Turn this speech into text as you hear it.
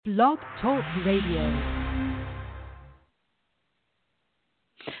Blog Talk Radio.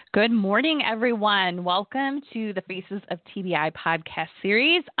 Good morning, everyone. Welcome to the Faces of TBI podcast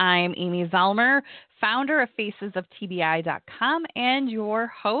series. I'm Amy Zellmer, founder of FacesOfTBI.com and your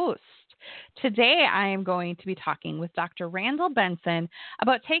host. Today, I am going to be talking with Dr. Randall Benson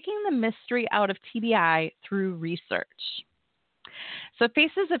about taking the mystery out of TBI through research. So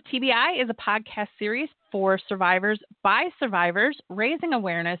Faces of TBI is a podcast series for survivors by survivors, raising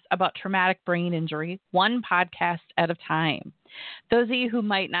awareness about traumatic brain injury, one podcast at a time. Those of you who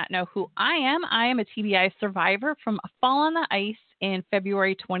might not know who I am a TBI survivor from a fall on the ice in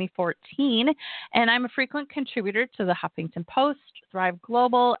February 2014, and I'm a frequent contributor to the Huffington Post, Thrive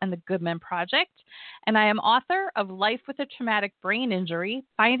Global, and the Goodman Project. And I am author of Life with a Traumatic Brain Injury,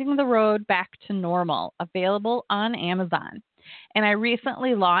 Finding the Road Back to Normal, available on Amazon. And I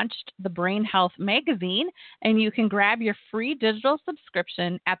recently launched the Brain Health Magazine, and you can grab your free digital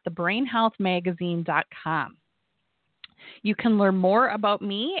subscription at thebrainhealthmagazine.com. You can learn more about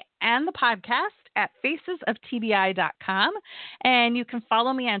me and the podcast at facesoftbi.com, and you can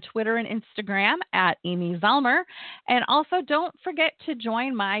follow me on Twitter and Instagram at Amy Zellmer. And also don't forget to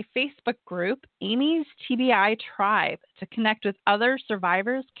join my Facebook group, Amy's TBI Tribe, to connect with other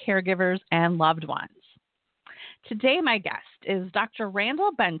survivors, caregivers, and loved ones. Today, my guest is Dr. Randall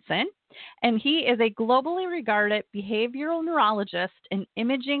Benson, and he is a globally regarded behavioral neurologist and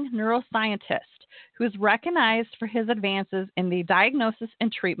imaging neuroscientist who is recognized for his advances in the diagnosis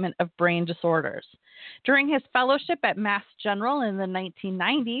and treatment of brain disorders. During his fellowship at Mass General in the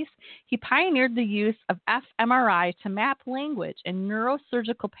 1990s, he pioneered the use of fMRI to map language in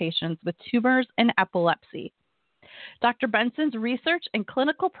neurosurgical patients with tumors and epilepsy. Dr. Benson's research and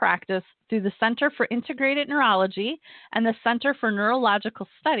clinical practice through the Center for Integrated Neurology and the Center for Neurological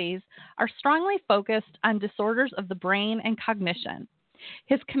Studies are strongly focused on disorders of the brain and cognition.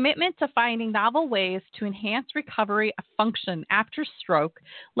 His commitment to finding novel ways to enhance recovery of function after stroke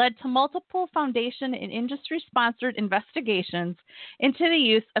led to multiple foundation and industry-sponsored investigations into the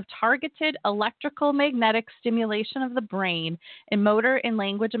use of targeted electrical magnetic stimulation of the brain in motor and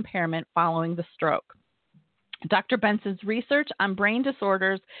language impairment following the stroke. Dr. Benson's research on brain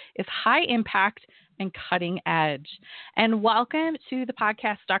disorders is high impact and cutting edge. And welcome to the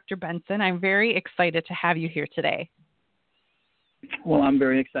podcast, Dr. Benson. I'm very excited to have you here today. Well, I'm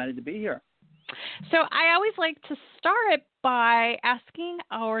very excited to be here. So I always like to start by asking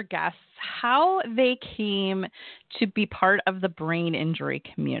our guests how they came to be part of the brain injury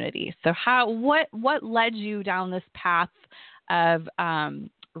community. So what led you down this path of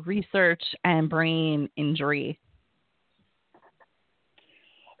research and brain injury?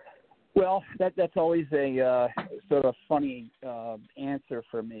 Well, that's always a sort of funny answer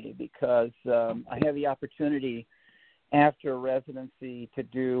for me because I had the opportunity after residency to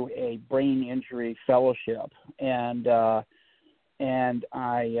do a brain injury fellowship, and I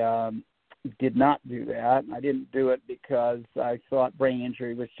did not do that. I didn't do it because I thought brain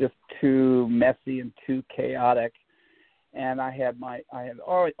injury was just too messy and too chaotic. And I had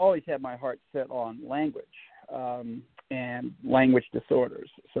always had my heart set on language and language disorders.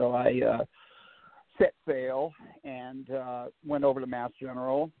 So I set sail and went over to Mass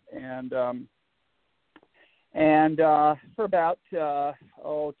General and for about 10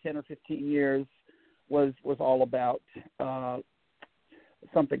 or 15 years was all about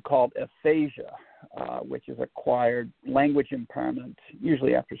something called aphasia, which is acquired language impairment,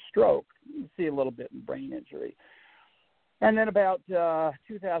 usually after stroke. You see a little bit in brain injury. And then about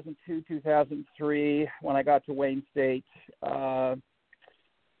 2002, 2003, when I got to Wayne State and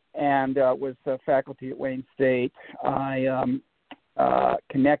was faculty at Wayne State, I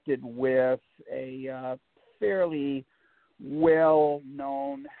connected with a fairly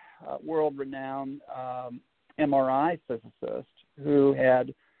well-known, world-renowned MRI physicist who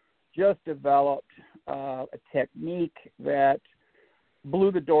had just developed a technique that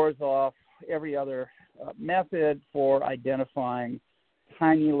blew the doors off every other method for identifying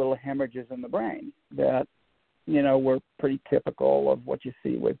tiny little hemorrhages in the brain that, were pretty typical of what you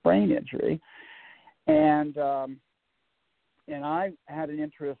see with brain injury. And I had an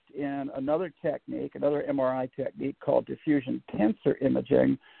interest in another technique, another MRI technique called diffusion tensor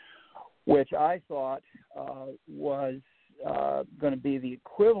imaging, which I thought was going to be the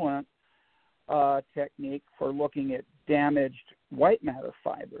equivalent technique for looking at damaged white matter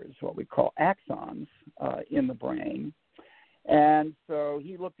fibers, what we call axons, in the brain. And so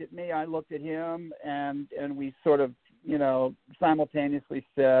he looked at me, I looked at him, and we sort of, simultaneously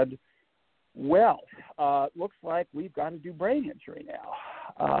said, well, looks like we've got to do brain injury now.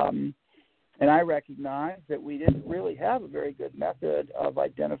 And I recognized that we didn't really have a very good method of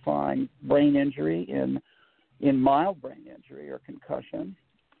identifying brain injury in mild brain injury or concussion.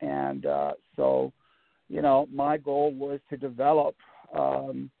 And so, my goal was to develop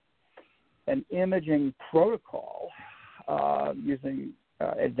an imaging protocol using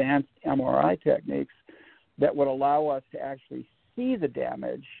advanced MRI techniques that would allow us to actually see the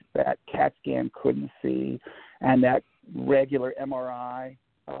damage that CAT scan couldn't see and that regular MRI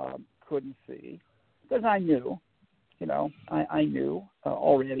couldn't see. Because I knew, I knew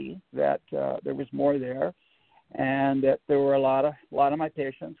already that there was more there, and that there were a lot of my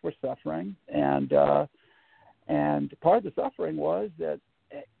patients were suffering, and part of the suffering was that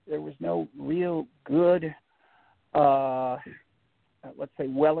there was no real good, let's say,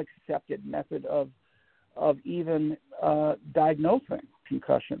 well-accepted method of even diagnosing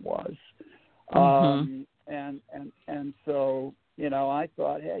concussion was. Mm-hmm. And so, I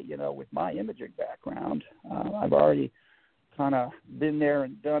thought, hey, with my imaging background, I've already kind of been there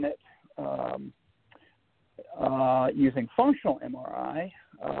and done it using functional MRI.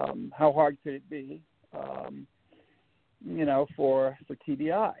 How hard could it be, for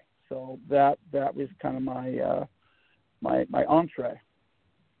TBI? So that was kind of my entree.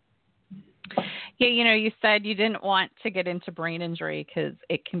 Yeah, you said you didn't want to get into brain injury because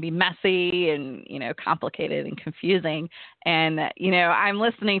it can be messy and, complicated and confusing. And, I'm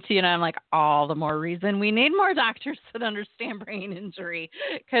listening to you and I'm like, all the more reason we need more doctors that understand brain injury,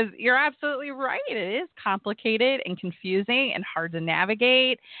 because you're absolutely right. It is complicated and confusing and hard to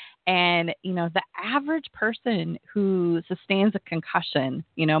navigate. And, the average person who sustains a concussion,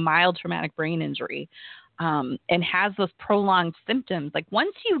 mild traumatic brain injury, and has those prolonged symptoms, like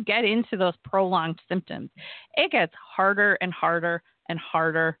once you get into those prolonged symptoms, it gets harder and harder and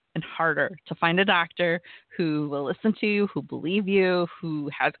harder and harder to find a doctor who will listen to you, who believe you, who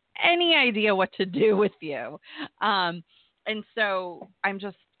has any idea what to do with you. And so I'm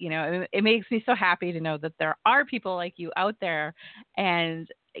just, it makes me so happy to know that there are people like you out there. And,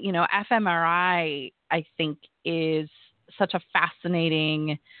 fMRI, I think, is such a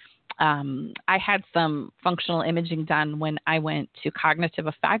fascinating. I had some functional imaging done when I went to Cognitive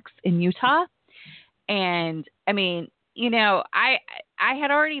Effects in Utah. And I mean, I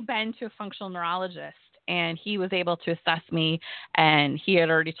had already been to a functional neurologist, and he was able to assess me, and he had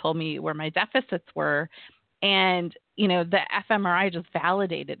already told me where my deficits were. And, the fMRI just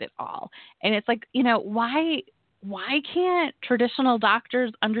validated it all. And it's like, why can't traditional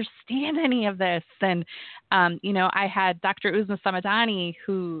doctors understand any of this? And, I had Dr. Uzma Samadani,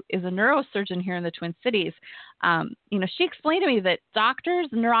 who is a neurosurgeon here in the Twin Cities. She explained to me that doctors,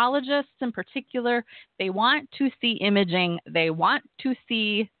 neurologists in particular, they want to see imaging. They want to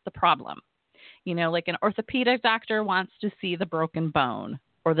see the problem. Like an orthopedic doctor wants to see the broken bone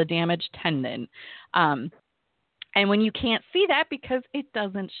or the damaged tendon. And when you can't see that because it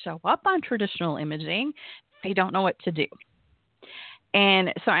doesn't show up on traditional imaging, they don't know what to do.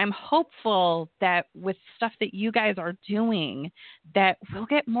 And so I'm hopeful that with stuff that you guys are doing, that we'll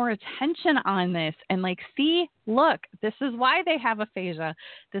get more attention on this and see, look, this is why they have aphasia.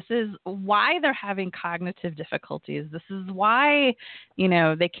 This is why they're having cognitive difficulties. This is why,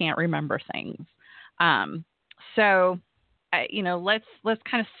 they can't remember things. So let's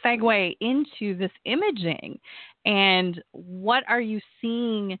kind of segue into this imaging, and what are you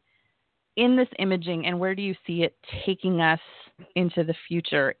seeing in this imaging, and where do you see it taking us into the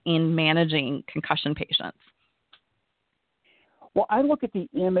future in managing concussion patients? Well, I look at the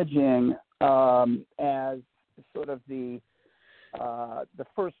imaging as sort of the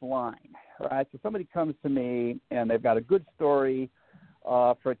first line, right? So somebody comes to me and they've got a good story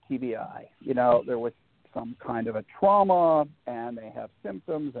for a TBI. There was some kind of a trauma, and they have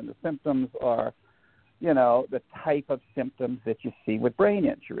symptoms, and the symptoms are, the type of symptoms that you see with brain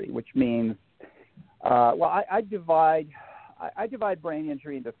injury, which means, I divide brain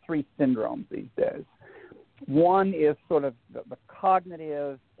injury into three syndromes these days. One is sort of the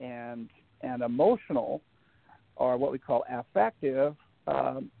cognitive and emotional, or what we call affective,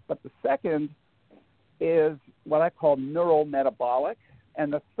 but the second is what I call neurometabolic,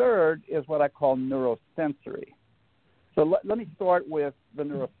 and the third is what I call neurosensory. So let me start with the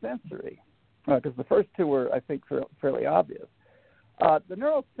neurosensory, because the first two were, I think, fairly obvious. The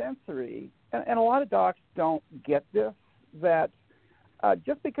neurosensory, and a lot of docs don't get this, that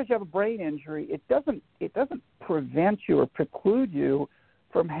just because you have a brain injury, it doesn't prevent you or preclude you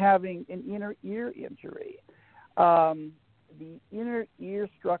from having an inner ear injury. The inner ear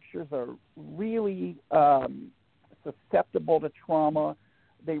structures are really susceptible to trauma.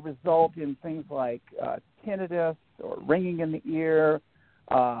 They result in things like tinnitus or ringing in the ear,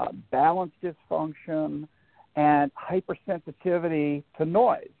 balance dysfunction, and hypersensitivity to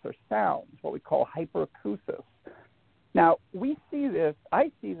noise or sounds, what we call hyperacusis. Now, I see this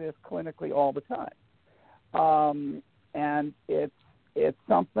clinically all the time. And it's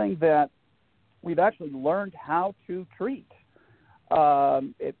something that we've actually learned how to treat.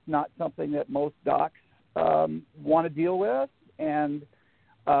 It's not something that most docs want to deal with, and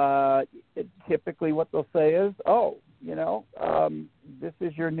typically what they'll say is, this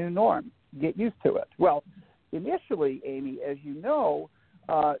is your new norm. Get used to it. Well, initially, Amy, as you know,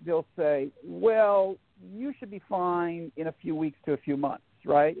 they'll say, well, you should be fine in a few weeks to a few months,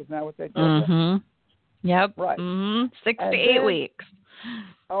 right? Isn't that what they say? Mm-hmm. Yep. Right. Mm-hmm. 6 to 8 weeks.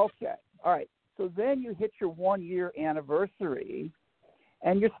 Okay. All right. So then you hit your 1-year anniversary,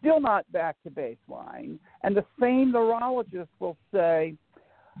 and you're still not back to baseline. And the same neurologist will say,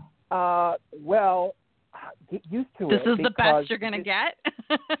 well, get used to it. This is the best you're going to get?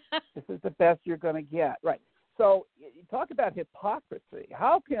 This is the best you're going to get. Right. So you talk about hypocrisy.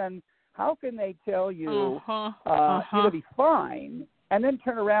 How can they tell you you're going to be fine, and then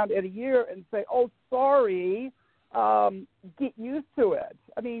turn around at a year and say, oh, sorry, get used to it?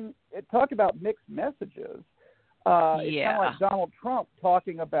 I mean, talk about mixed messages. It's kind of like Donald Trump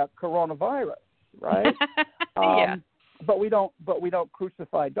talking about coronavirus, right? Yeah. But we don't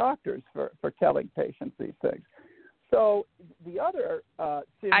crucify doctors for telling patients these things. So the other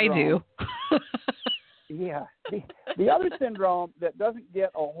syndrome, I do. Yeah, the other syndrome that doesn't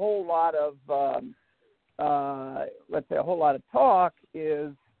get a whole lot of let's say a whole lot of talk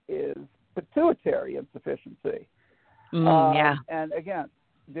is pituitary insufficiency. Yeah. And again,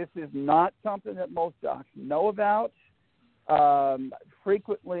 this is not something that most docs know about.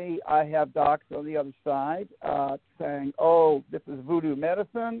 Frequently, I have docs on the other side saying, oh, this is voodoo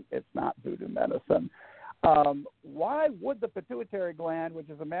medicine. It's not voodoo medicine. Why would the pituitary gland, which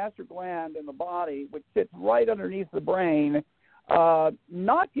is a master gland in the body, which sits right underneath the brain,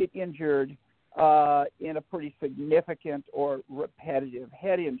 not get injured in a pretty significant or repetitive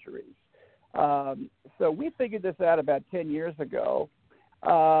head injuries? So we figured this out about 10 years ago.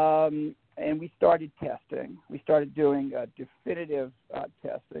 And we started testing. We started doing definitive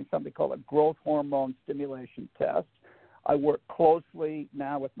testing, something called a growth hormone stimulation test. I work closely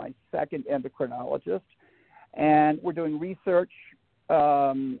now with my second endocrinologist, and we're doing research,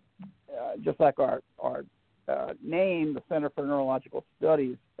 just like our name, the Center for Neurological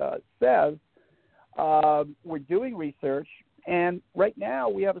Studies, says. We're doing research, and right now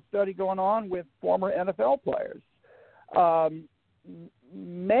we have a study going on with former NFL players.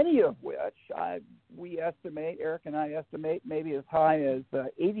 Many of which Eric and I estimate maybe as high as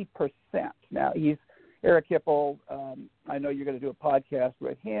 80%. Now, Eric Hipple, I know you're going to do a podcast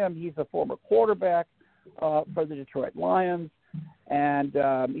with him. He's a former quarterback for the Detroit Lions, and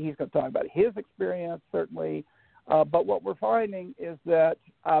he's going to talk about his experience, certainly. But what we're finding is that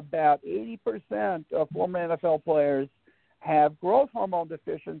about 80% of former NFL players have growth hormone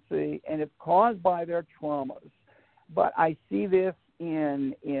deficiency, and it's caused by their traumas. But I see this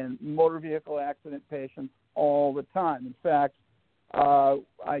in motor vehicle accident patients all the time. In fact,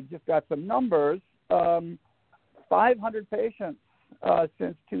 I just got some numbers. 500 patients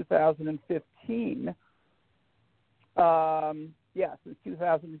since 2015. Since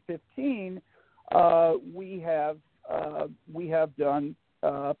 2015, we have done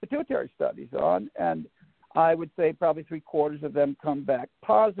pituitary studies on, and I would say probably 3/4 of them come back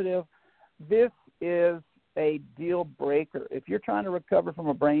positive. This is a deal breaker. If you're trying to recover from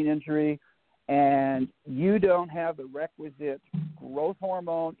a brain injury and you don't have the requisite growth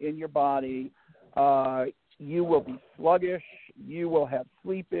hormone in your body, you will be sluggish, you will have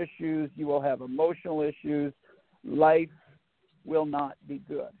sleep issues, you will have emotional issues. Life will not be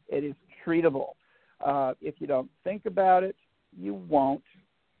good. It is treatable. If you don't think about it, you won't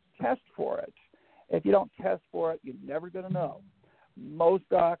test for it. If you don't test for it, you're never going to know. Most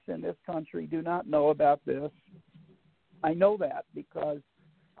docs in this country do not know about this. I know that because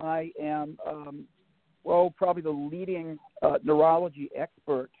I am, probably the leading neurology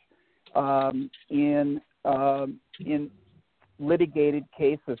expert in litigated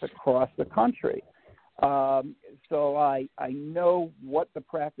cases across the country. So I know what the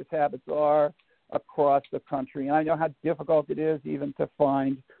practice habits are across the country, and I know how difficult it is even to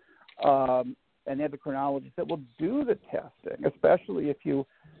find an endocrinologist that will do the testing, especially if you,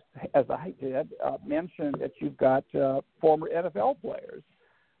 as I did, mention that you've got former NFL players,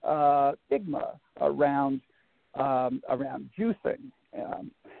 stigma around juicing.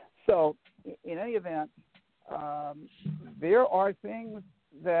 So in any event, there are things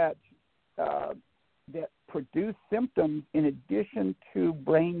that produce symptoms in addition to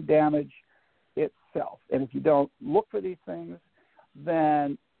brain damage itself. And if you don't look for these things,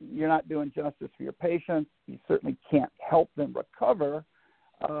 then you're not doing justice for your patients. You certainly can't help them recover.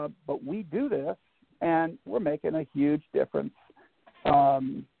 But we do this, and we're making a huge difference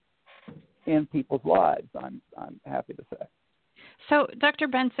in people's lives, I'm happy to say. So, Dr.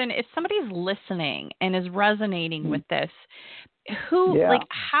 Benson, if somebody's listening and is resonating with this,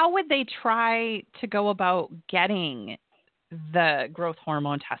 how would they try to go about getting the growth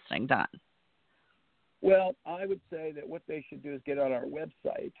hormone testing done? Well, I would say that what they should do is get on our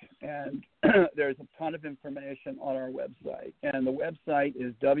website, and there's a ton of information on our website. And the website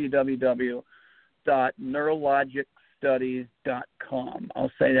is www.neurologicstudies.com.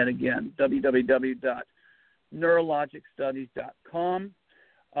 I'll say that again, www.neurologicstudies.com.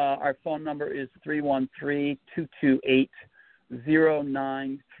 Our phone number is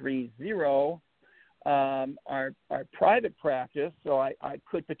 313-228-0930. Our private practice, so I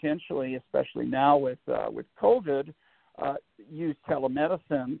could potentially, especially now with COVID, use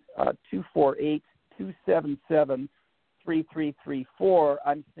telemedicine, 248-277-3334.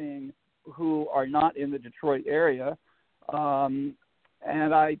 I'm seeing who are not in the Detroit area, and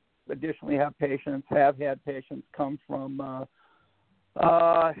I additionally have had patients come from,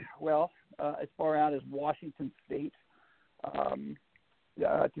 as far out as Washington State to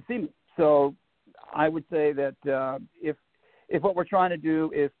see me. So I would say that if what we're trying to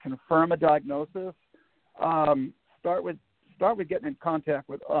do is confirm a diagnosis, start with getting in contact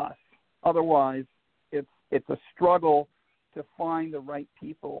with us. Otherwise, it's a struggle to find the right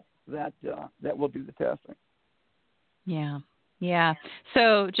people that will do the testing. Yeah.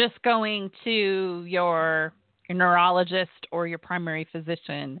 So just going to your neurologist or your primary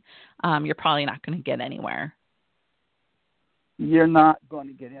physician, you're probably not going to get anywhere. You're not going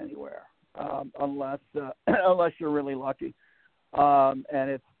to get anywhere. Unless you're really lucky, and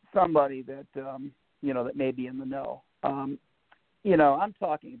it's somebody that that may be in the know. I'm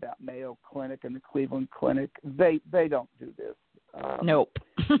talking about Mayo Clinic and the Cleveland Clinic. They don't do this. Nope.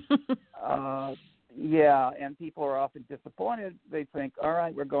 And people are often disappointed. They think, all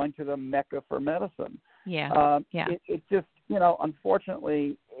right, we're going to the Mecca for medicine. It just,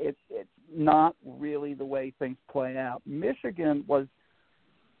 unfortunately, it's not really the way things play out. Michigan was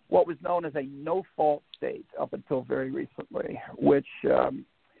what was known as a no-fault state up until very recently, which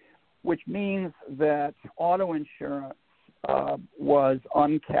means that auto insurance was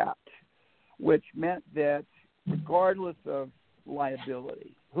uncapped, which meant that regardless of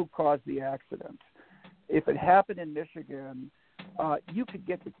liability, who caused the accident, if it happened in Michigan, you could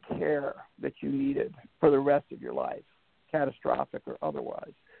get the care that you needed for the rest of your life, catastrophic or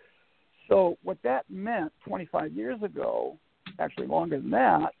otherwise. So what that meant 25 years ago, actually longer than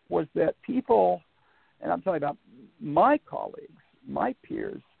that, was that people, and I'm talking about my colleagues, my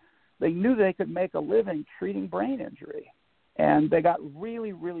peers, they knew they could make a living treating brain injury, and they got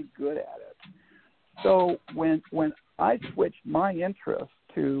really, really good at it. So when I switched my interest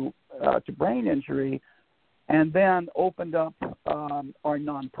to brain injury, and then opened up our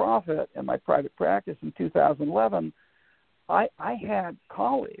nonprofit and my private practice in 2011, I had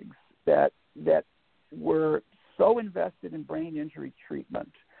colleagues that were so invested in brain injury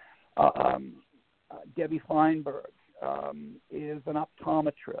treatment. Debbie Feinberg is an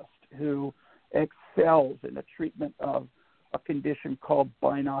optometrist who excels in the treatment of a condition called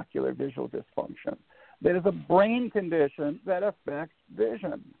binocular visual dysfunction. That is a brain condition that affects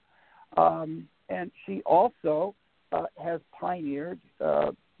vision. And she also has pioneered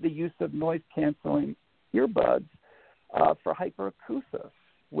the use of noise-canceling earbuds for hyperacusis,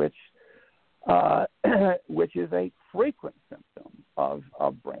 which is a frequent symptom of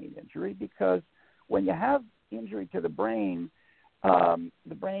brain injury, because when you have injury to the brain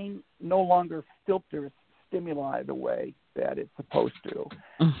no longer filters stimuli the way that it's supposed to.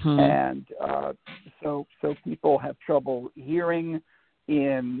 Mm-hmm. And so people have trouble hearing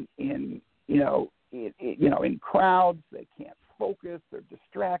in crowds. They can't focus. They're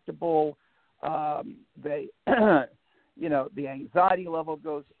distractible. The anxiety level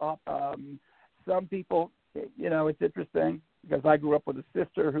goes up. Some people, it's interesting because I grew up with a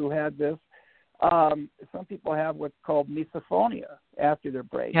sister who had this. Some people have what's called misophonia after their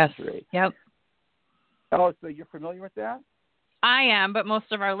brain injury. Yep. Oh, so you're familiar with that? I am, but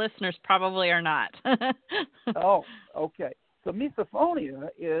most of our listeners probably are not. Oh, okay. So misophonia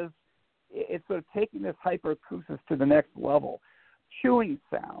it's sort of taking this hyperacusis to the next level. Chewing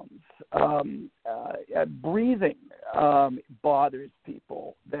sounds, breathing bothers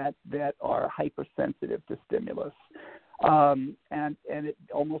people that are hypersensitive to stimulus, and it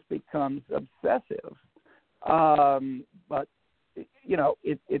almost becomes obsessive But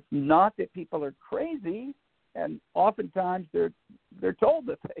it's not that people are crazy, and oftentimes they're told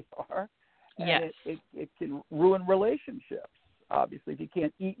that they are. And yes. it can ruin relationships. Obviously, if you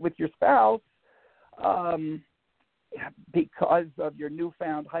can't eat with your spouse because of your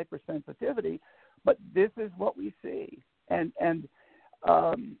newfound hypersensitivity, but this is what we see, and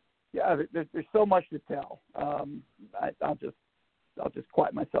there's so much to tell. I'll just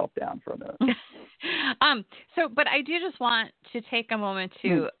quiet myself down for a minute. But I do just want to take a moment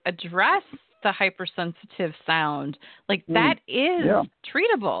to address the hypersensitive sound. Like that is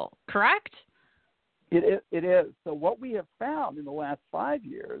treatable, correct? It is. So what we have found in the last 5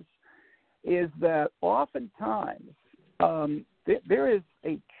 years is that oftentimes there is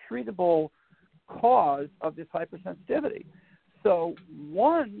a treatable cause of this hypersensitivity. So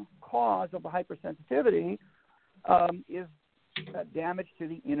one cause of the hypersensitivity is damage to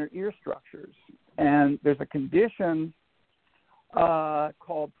the inner ear structures. And there's a condition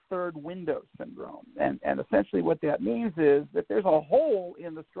called third window syndrome. And essentially what that means is that there's a hole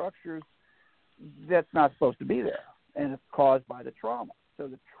in the structures that's not supposed to be there, and it's caused by the trauma. So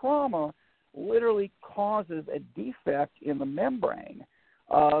the trauma literally causes a defect in the membrane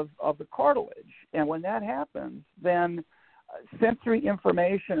of the cartilage. And when that happens, then sensory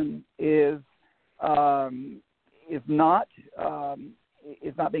information is not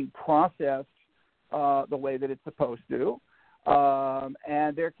being processed the way that it's supposed to,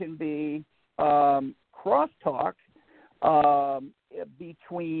 and there can be crosstalk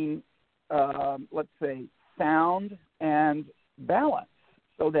between, let's say, sound and balance,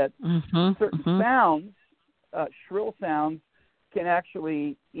 so that certain sounds, shrill sounds, can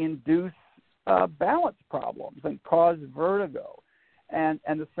actually induce balance problems and cause vertigo, and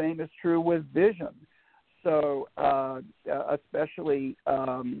the same is true with vision. So especially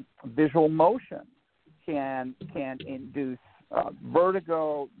visual motion can induce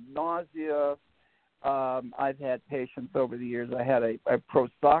vertigo, nausea. I've had patients over the years. I had a pro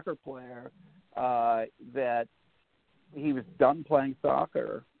soccer player that he was done playing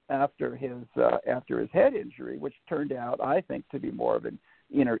soccer after his head injury, which turned out, I think, to be more of an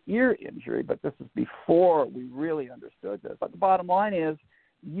inner ear injury. But this is before we really understood this. But the bottom line is,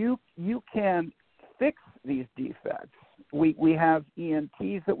 you can fix these defects. We have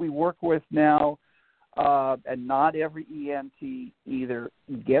ENTs that we work with now, and not every ENT either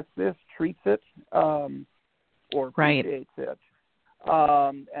gets this, treats it, or appreciates it.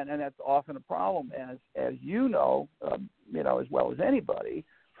 And that's often a problem, as you know, as well as anybody.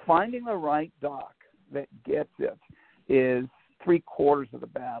 Finding the right doc that gets it is 3/4 of the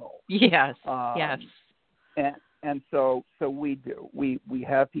battle. Yes, yes. And so we do. We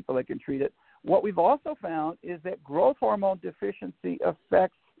have people that can treat it. What we've also found is that growth hormone deficiency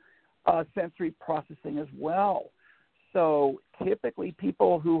affects sensory processing as well. So typically,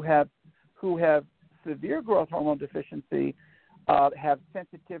 people who have severe growth hormone deficiency have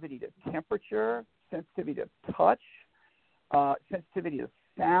sensitivity to temperature, sensitivity to touch, sensitivity to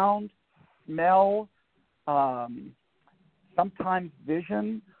sound, smell, sometimes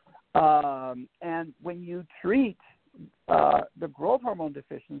vision. And when you treat the growth hormone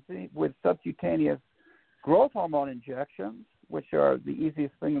deficiency with subcutaneous growth hormone injections, which are the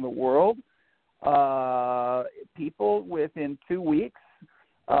easiest thing in the world, people within 2 weeks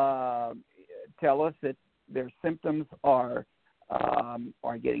tell us that their symptoms are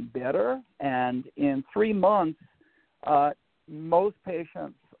getting better, and in 3 months, most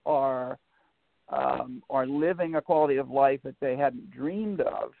patients are living a quality of life that they hadn't dreamed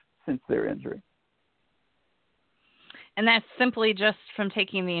of since their injury. And that's simply just from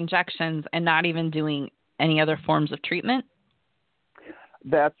taking the injections and not even doing any other forms of treatment?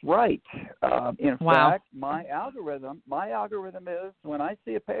 That's right. In Wow. fact, my algorithm is, when I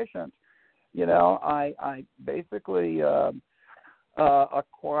see a patient, I basically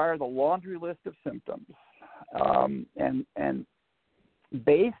acquire the laundry list of symptoms, and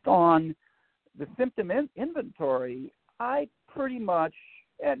based on the symptom inventory, I pretty much,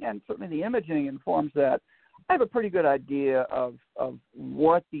 and certainly the imaging informs that, I have a pretty good idea of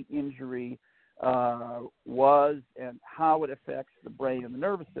what the injury was and how it affects the brain and the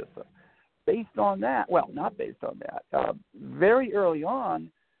nervous system. Based on that, well, not based on that, very early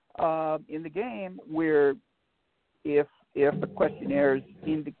on in the game, where if the questionnaires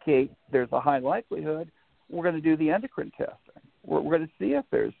indicate there's a high likelihood, we're going to do the endocrine testing. We're going to see if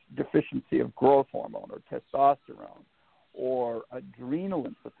there's deficiency of growth hormone or testosterone or adrenal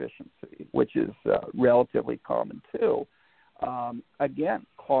insufficiency, which is relatively common too. Again,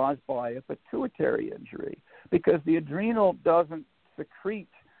 caused by a pituitary injury, because the adrenal doesn't secrete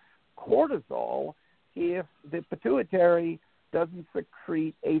cortisol if the pituitary doesn't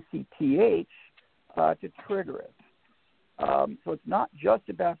secrete ACTH to trigger it. So it's not just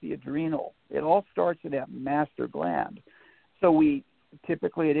about the adrenal. It all starts in that master gland. So we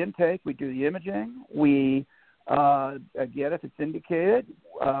typically at intake, we do the imaging. We, again, if it's indicated,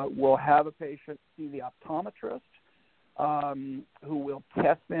 we'll have a patient see the optometrist who will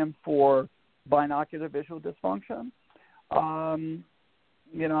test them for binocular visual dysfunction.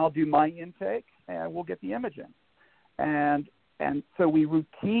 I'll do my intake, and we'll get the imaging. And so we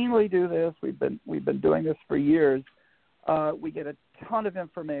routinely do this. We've been doing this for years. We get a ton of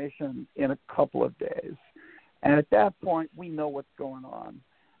information in a couple of days. And at that point, we know what's going on.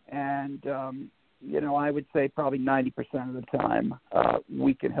 And, I would say probably 90% of the time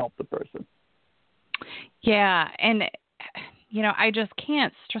we can help the person. Yeah. And, I just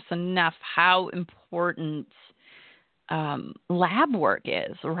can't stress enough how important lab work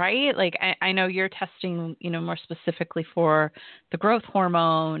is, right? Like I know you're testing, more specifically for the growth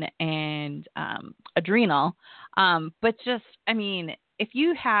hormone and adrenal, but just, if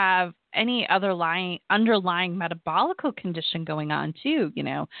you have any underlying metabolic condition going on too,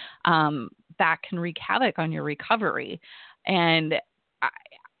 that can wreak havoc on your recovery. And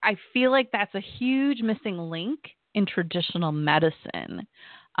I feel like that's a huge missing link in traditional medicine.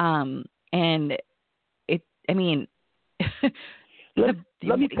 And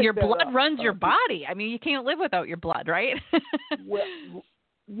your blood runs your body. You can't live without your blood, right? Well,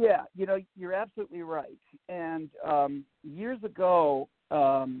 yeah, you're absolutely right. And years ago,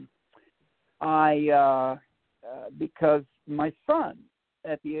 I because my son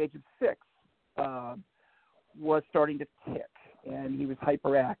at the age of 6 was starting to tick, and he was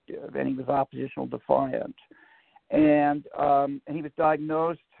hyperactive, and he was oppositional defiant. And he was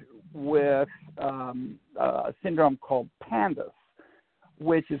diagnosed with a syndrome called PANDAS,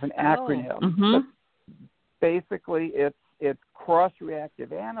 which is an acronym. Mm-hmm. But basically, it's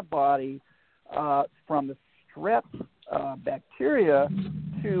cross-reactive antibody from the strep bacteria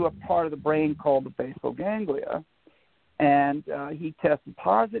to a part of the brain called the basal ganglia. And he tested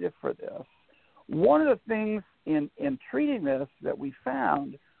positive for this. One of the things in treating this that we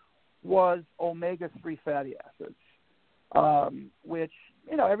found was omega-3 fatty acids, which,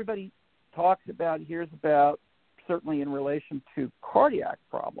 everybody talks about, hears about, certainly in relation to cardiac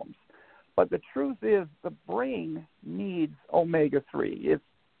problems. But the truth is the brain needs omega-3.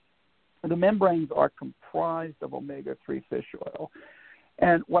 The membranes are comprised of omega-3 fish oil.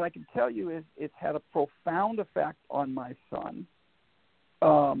 And what I can tell you is it's had a profound effect on my son,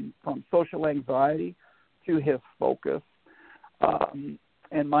 from social anxiety to his focus.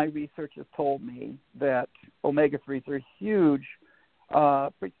 And my research has told me that omega-3s are huge,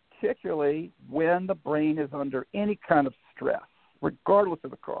 particularly when the brain is under any kind of stress, regardless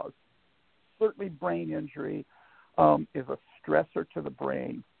of the cause. Certainly brain injury is a stressor to the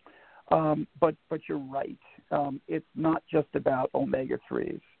brain. But you're right. It's not just about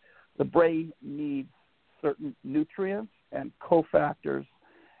omega-3s. The brain needs certain nutrients and cofactors,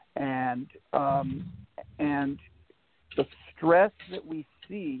 and the stress that we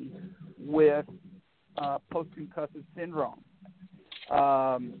see with post-concussive syndrome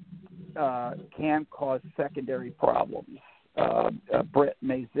can cause secondary problems. Brett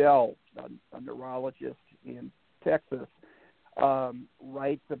Maisel, a neurologist in Texas,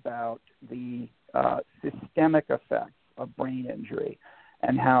 writes about the systemic effects of brain injury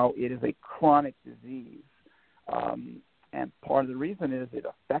and how it is a chronic disease. And part of the reason is it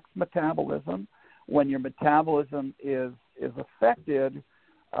affects metabolism. When your metabolism is affected,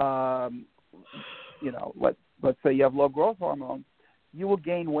 let's say you have low growth hormone, you will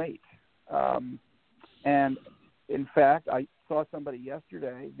gain weight. And in fact, I saw somebody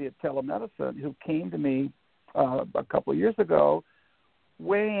yesterday via telemedicine who came to me a couple of years ago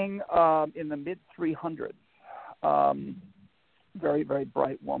weighing in the mid-300s. Very, very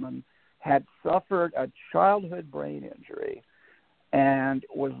bright woman, had suffered a childhood brain injury and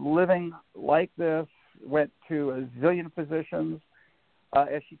was living like this, went to a zillion physicians,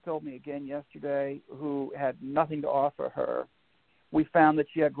 as she told me again yesterday, who had nothing to offer her. We found that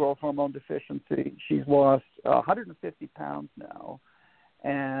she had growth hormone deficiency. She's lost 150 pounds now,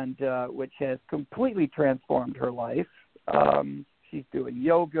 and which has completely transformed her life. She's doing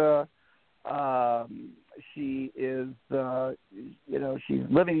yoga. She is, she's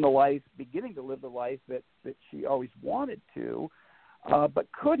living the life, beginning to live the life that she always wanted to, but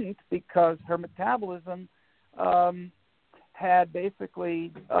couldn't because her metabolism had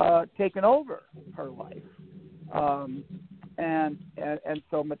basically taken over her life. And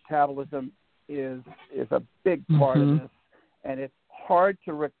so metabolism is a big part of this, and it's hard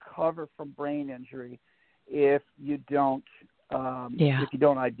to recover from brain injury if you don't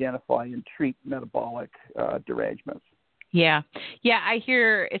identify and treat metabolic derangements. Yeah. I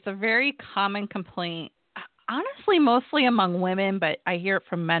hear it's a very common complaint. Honestly, mostly among women, but I hear it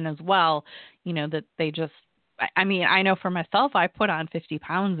from men as well. That they just. I mean, I know for myself, I put on 50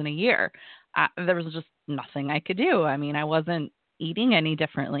 pounds in a year. There was just nothing I could do. I mean, I wasn't eating any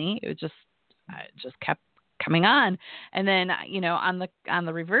differently. It just kept coming on. And then, on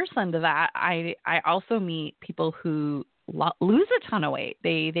the reverse end of that, I also meet people who lose a ton of weight.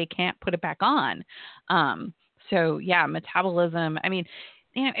 They can't put it back on. So yeah, metabolism. I mean,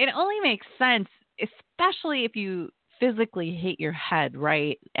 it only makes sense, especially if you physically hit your head,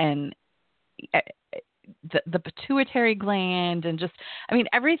 right? And the pituitary gland and just, I mean,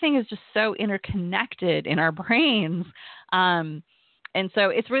 everything is just so interconnected in our brains. And so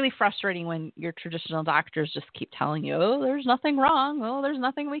it's really frustrating when your traditional doctors just keep telling you, oh, there's nothing wrong. Oh, there's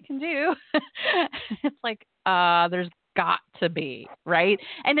nothing we can do. It's like, there's got to be, right?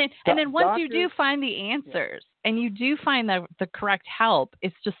 And then once you do find the answers and you do find the correct help,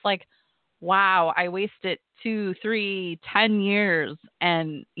 it's just like, wow, I wasted 2, 3, 10 years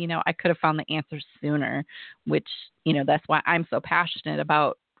and, I could have found the answers sooner, which, that's why I'm so passionate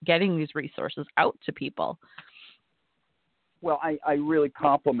about getting these resources out to people. Well, I really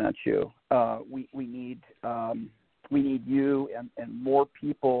compliment you. We need you and more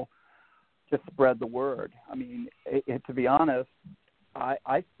people to spread the word. I mean, to be honest,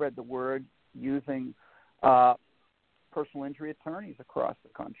 I spread the word using personal injury attorneys across the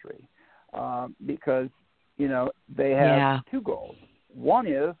country because they have two goals. One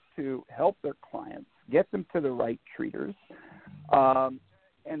is to help their clients, get them to the right treaters, and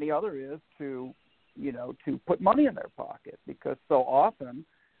the other is to put money in their pocket, because so often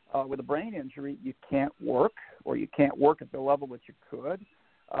with a brain injury, you can't work, or you can't work at the level that you could.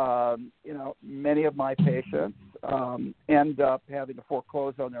 Many of my patients end up having to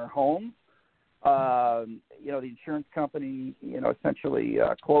foreclose on their homes. The insurance company, essentially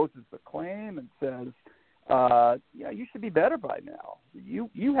closes the claim and says, you should be better by now.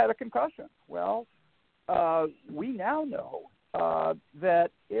 You had a concussion. Well, we now know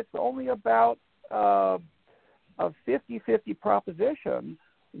that it's only about a 50-50 proposition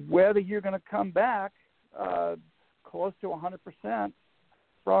whether you're going to come back close to 100%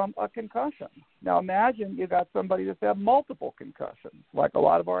 from a concussion. Now imagine you got somebody that's had multiple concussions, like a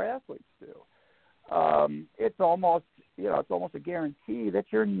lot of our athletes do. It's almost a guarantee that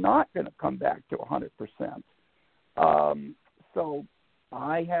you're not going to come back to 100%. So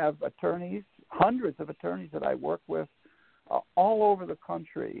I have attorneys, hundreds of attorneys that I work with all over the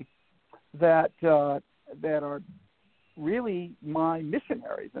country that are really my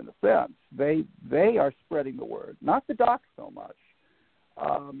missionaries in a sense. They are spreading the word, not the docs so much.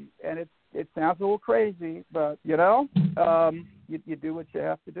 And it sounds a little crazy, but you do what you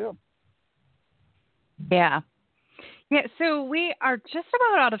have to do. Yeah. So we are just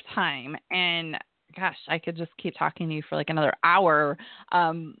about out of time, and gosh, I could just keep talking to you for like another hour.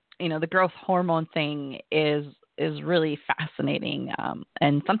 The growth hormone thing is really fascinating,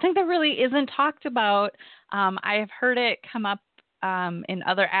 and something that really isn't talked about. I have heard it come up in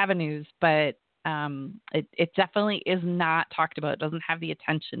other avenues, but it definitely is not talked about. It doesn't have the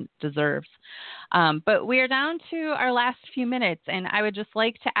attention it deserves. But we are down to our last few minutes, and I would just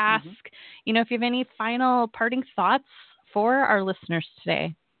like to ask, if you have any final parting thoughts for our listeners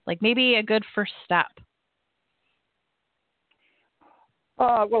today, like maybe a good first step.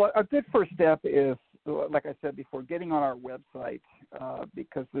 Well, a good first step is, like I said before, getting on our website,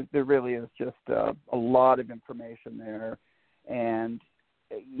 because there really is just a lot of information there. And,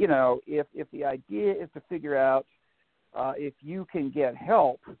 if the idea is to figure out if you can get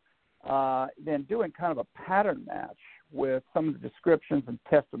help, then doing kind of a pattern match with some of the descriptions and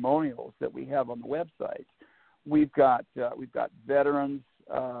testimonials that we have on the website. We've got veterans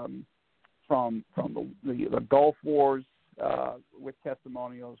from the Gulf Wars with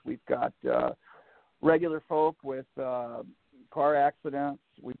testimonials. We've got regular folk with car accidents.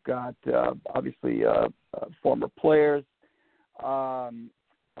 We've got obviously former players.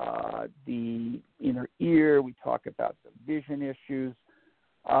 The inner ear. We talk about the vision issues.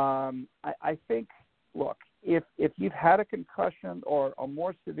 I think, look, if you've had a concussion or a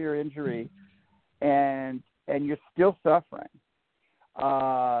more severe injury, and you're still suffering,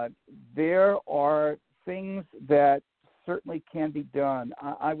 there are things that certainly can be done.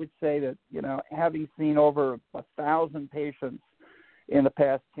 I would say that, having seen over 1,000 patients in the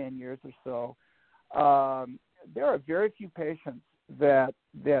past 10 years or so, there are very few patients that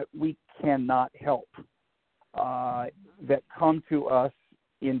we cannot help. that come to us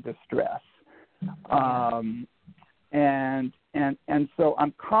in distress. And so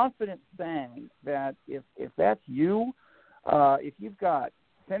I'm confident saying that if that's you, if you've got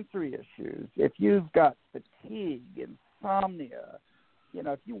sensory issues, if you've got fatigue, insomnia,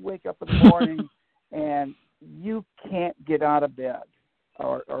 if you wake up in the morning and you can't get out of bed,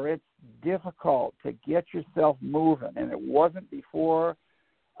 or it's difficult to get yourself moving, and it wasn't before,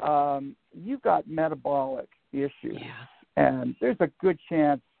 you've got metabolic issues. Yeah. And there's a good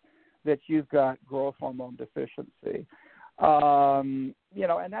chance that you've got growth hormone deficiency. And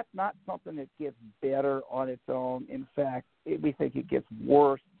that's not something that gets better on its own. In fact, we think it gets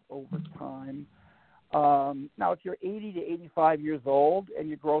worse over time. Now, if you're 80 to 85 years old and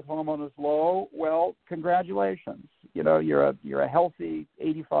your growth hormone is low, well, congratulations. You're a healthy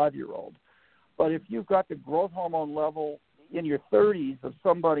 85-year-old. But if you've got the growth hormone level in your 30s of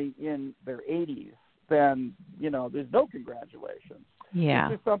somebody in their 80s, then, there's no congratulations. Yeah.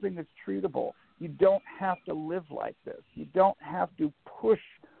 This is something that's treatable. You don't have to live like this. You don't have to push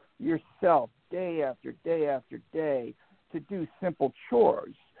yourself day after day after day to do simple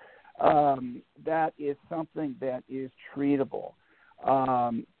chores. That is something that is treatable.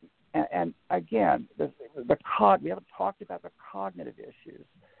 And again, we haven't talked about the cognitive issues.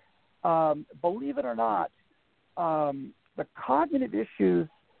 Believe it or not, the cognitive issues,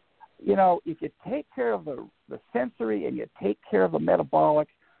 if you take care of the sensory and you take care of the metabolic,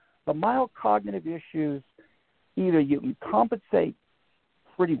 the mild cognitive issues, either you can compensate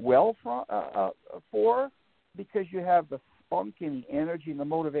pretty well for because you have the spunk and the energy and the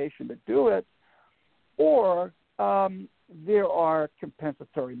motivation to do it, or there are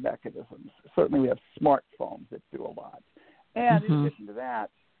compensatory mechanisms. Certainly we have smartphones that do a lot. And in addition to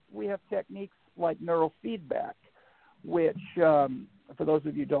that, we have techniques like neurofeedback, which, for those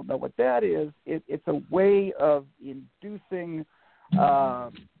of you who don't know what that is, it's a way of inducing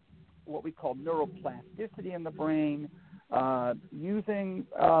what we call neuroplasticity in the brain, using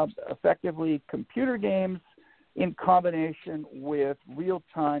effectively computer games in combination with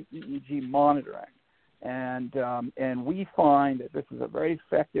real-time EEG monitoring. And we find that this is a very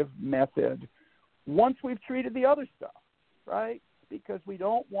effective method once we've treated the other stuff, right? Because we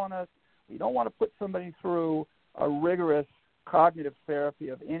don't want to put somebody through a rigorous cognitive therapy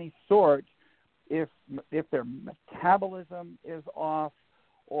of any sort if their metabolism is off,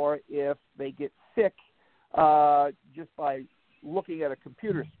 or if they get sick just by looking at a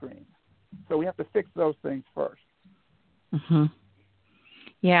computer screen. So we have to fix those things first. Mm-hmm.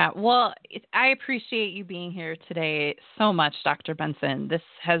 Yeah, well, I appreciate you being here today so much, Dr. Benson. This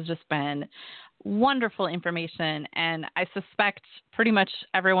has just been wonderful information, and I suspect pretty much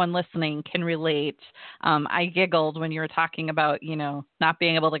everyone listening can relate. I giggled when you were talking about, not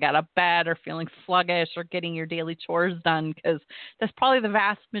being able to get out of bed or feeling sluggish or getting your daily chores done, because that's probably the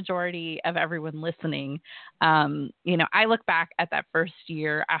vast majority of everyone listening. I look back at that first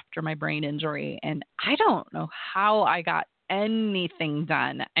year after my brain injury, and I don't know how I got anything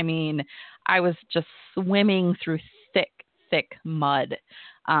done. I mean, I was just swimming through thick mud.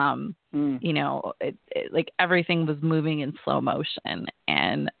 Like everything was moving in slow motion,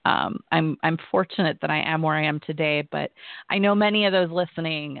 and I'm fortunate that I am where I am today, but I know many of those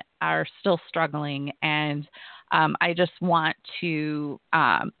listening are still struggling, and I just want to,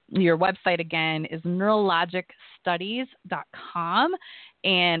 your website again is neurologicstudies.com,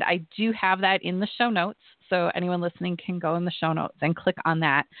 and I do have that in the show notes. So anyone listening can go in the show notes and click on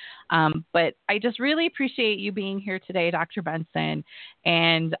that. But I just really appreciate you being here today, Dr. Benson.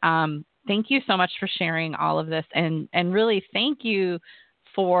 And thank you so much for sharing all of this. And really thank you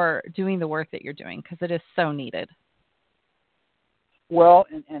for doing the work that you're doing, because it is so needed. Well,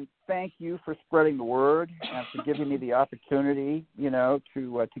 and thank you for spreading the word and for giving me the opportunity, to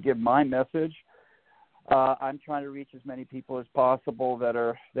give my message. I'm trying to reach as many people as possible that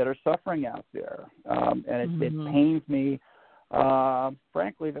are suffering out there, and it pains me,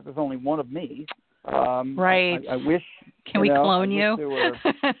 frankly, that there's only one of me. Right. I wish. Can we clone you?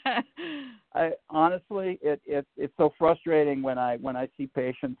 Honestly, it's so frustrating when I see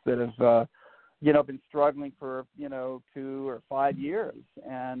patients that have been struggling for 2 or 5 years,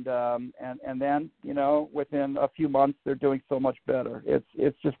 and then within a few months they're doing so much better.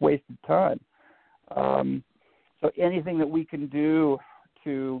 It's just wasted time. So anything that we can do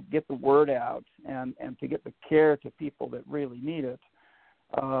to get the word out and to get the care to people that really need it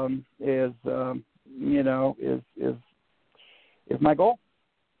is my goal.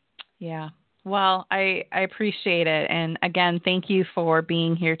 Yeah. Well, I appreciate it. And again, thank you for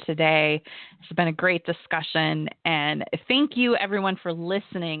being here today. It's been a great discussion. And thank you, everyone, for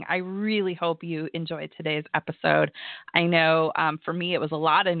listening. I really hope you enjoyed today's episode. I know for me, it was a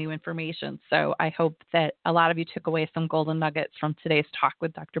lot of new information. So I hope that a lot of you took away some golden nuggets from today's talk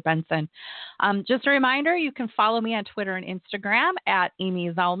with Dr. Benson. Just a reminder, you can follow me on Twitter and Instagram at Amy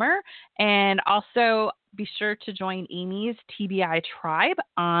Zellmer. And also, be sure to join Amy's TBI tribe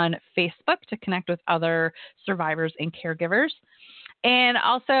on Facebook to connect with other survivors and caregivers. And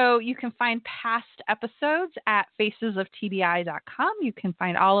also, you can find past episodes at facesoftbi.com. You can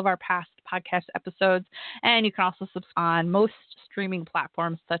find all of our past podcast episodes, and you can also subscribe on most streaming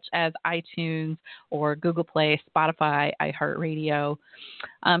platforms such as iTunes or Google Play, Spotify, iHeartRadio.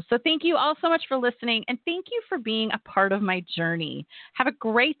 So thank you all so much for listening, and thank you for being a part of my journey. Have a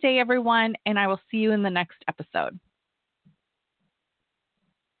great day, everyone, and I will see you in the next episode.